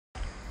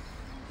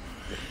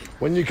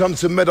When you come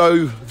to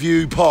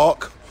Meadowview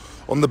Park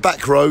on the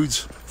back road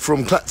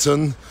from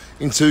Clacton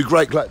into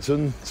Great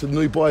Clacton to the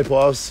new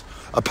bypass,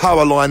 a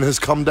power line has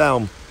come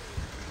down.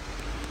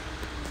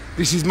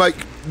 This is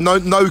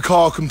no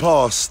car can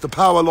pass. The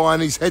power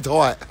line is head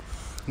height.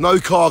 No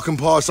car can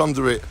pass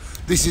under it.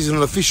 This is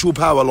an official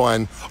power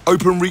line.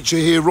 Open Reach are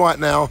here right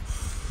now.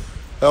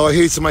 Are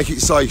here to make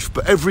it safe,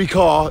 but every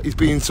car is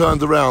being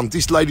turned around.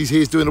 This lady's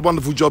here is doing a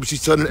wonderful job.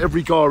 She's turning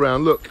every car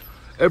around. Look,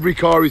 every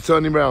car is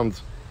turning around.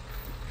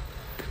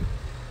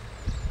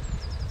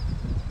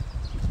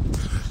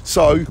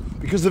 So,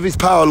 because of this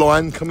power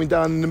line coming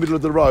down in the middle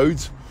of the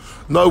road,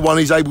 no one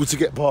is able to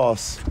get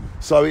past.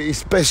 So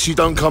it's best you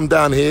don't come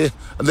down here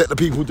and let the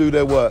people do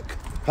their work.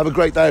 Have a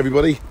great day,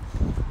 everybody,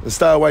 and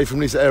stay away from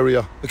this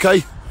area,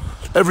 okay?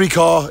 Every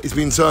car is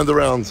being turned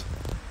around.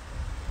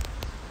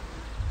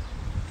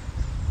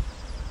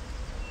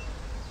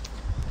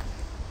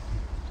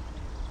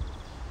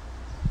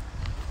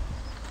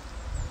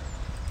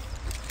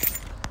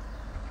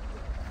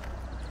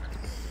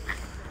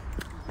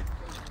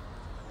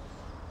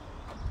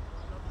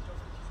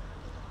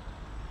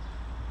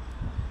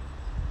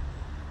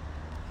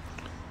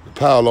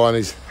 The power line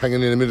is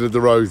hanging in the middle of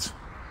the road.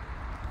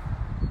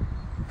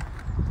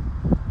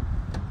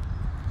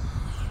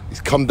 It's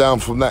come down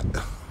from that.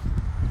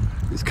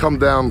 It's come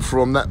down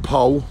from that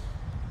pole,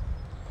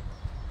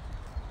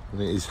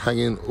 and it is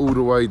hanging all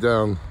the way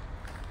down.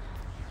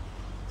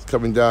 It's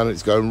coming down. And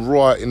it's going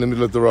right in the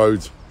middle of the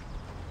road.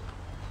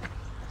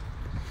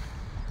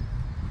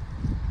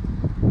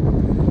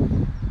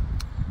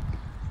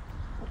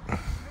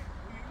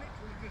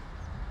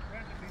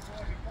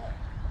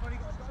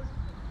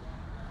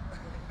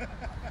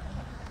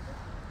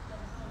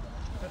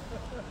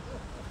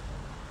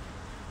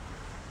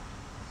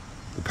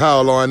 The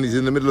power line is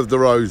in the middle of the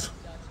road.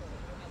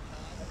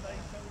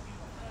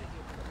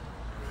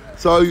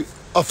 So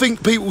I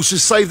think people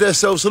should save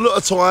themselves a lot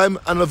of time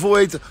and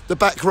avoid the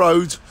back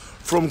road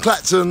from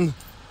Clacton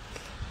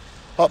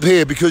up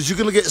here, because you're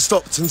going to get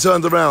stopped and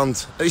turned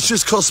around. It's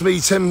just cost me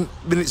 10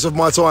 minutes of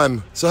my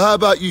time. So how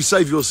about you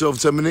save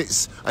yourself 10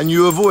 minutes and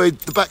you avoid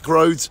the back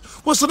road?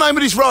 What's the name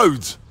of this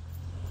road?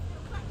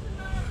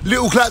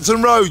 Little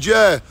Clacton Road,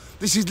 yeah.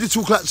 This is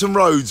Little Clacton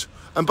Road.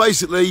 And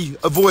basically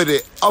avoid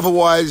it,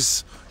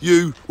 otherwise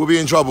you will be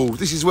in trouble.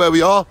 This is where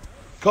we are.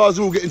 Cars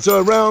are all getting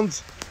turned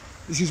around.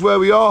 This is where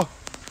we are.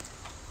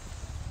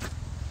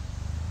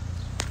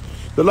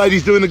 The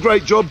lady's doing a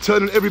great job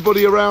turning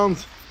everybody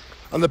around,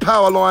 and the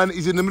power line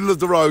is in the middle of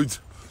the road.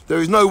 There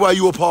is no way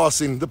you're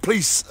passing. The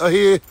police are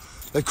here,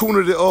 they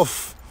cornered it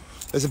off.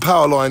 There's a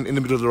power line in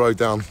the middle of the road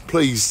down.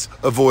 Please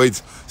avoid,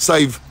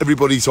 save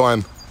everybody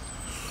time.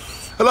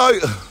 Hello.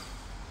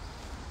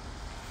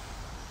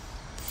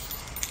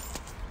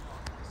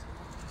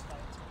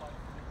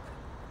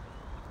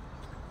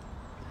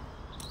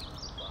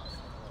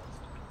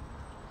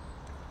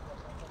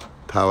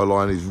 Power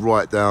line is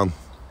right down.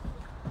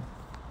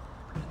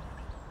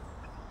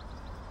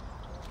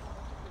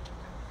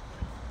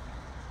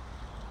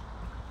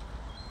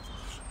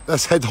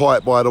 That's head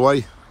height, by the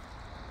way.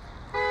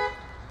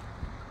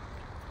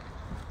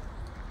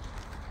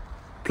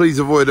 Please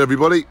avoid,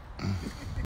 everybody.